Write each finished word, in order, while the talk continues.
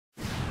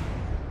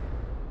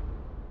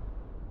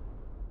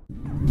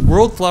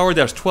World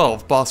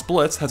Flower-12 Boss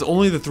Blitz has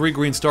only the 3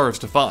 green stars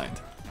to find.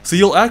 So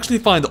you'll actually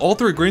find all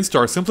 3 green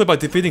stars simply by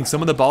defeating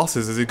some of the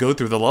bosses as you go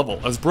through the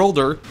level, as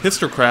Brolder,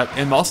 Histocrat,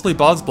 and Mossly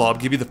Bosblob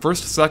give you the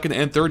 1st, 2nd,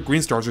 and 3rd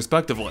green stars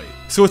respectively.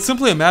 So it's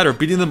simply a matter of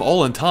beating them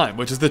all in time,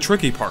 which is the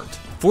tricky part.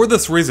 For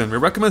this reason, we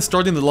recommend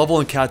starting the level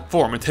in cat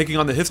form and taking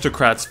on the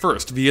Histocrats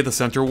first via the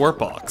center warp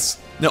box.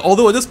 Now,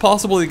 although it is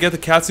possible to get the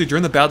catsuit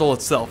during the battle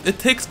itself, it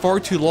takes far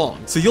too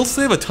long, so you'll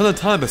save a ton of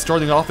time by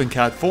starting off in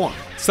cat form.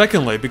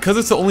 Secondly, because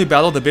it's the only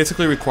battle that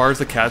basically requires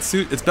the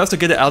catsuit, it's best to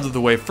get it out of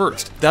the way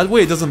first. That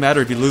way it doesn't matter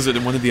if you lose it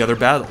in one of the other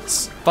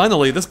battles.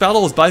 Finally, this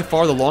battle is by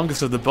far the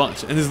longest of the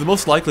bunch, and is the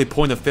most likely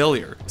point of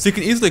failure, so you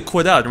can easily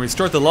quit out and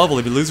restart the level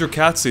if you lose your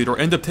catsuit or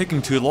end up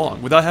taking too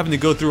long, without having to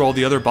go through all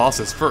the other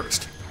bosses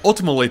first.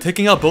 Ultimately,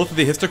 taking out both of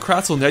the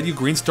Histocrats will net you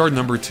green star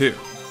number 2.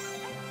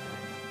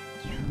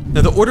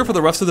 Now the order for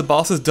the rest of the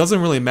bosses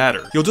doesn't really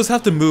matter, you'll just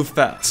have to move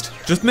fast.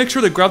 Just make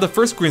sure to grab the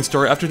 1st green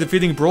star after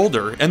defeating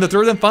Brolder, and the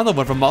 3rd and final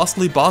one from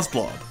Mossly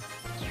Bosblob.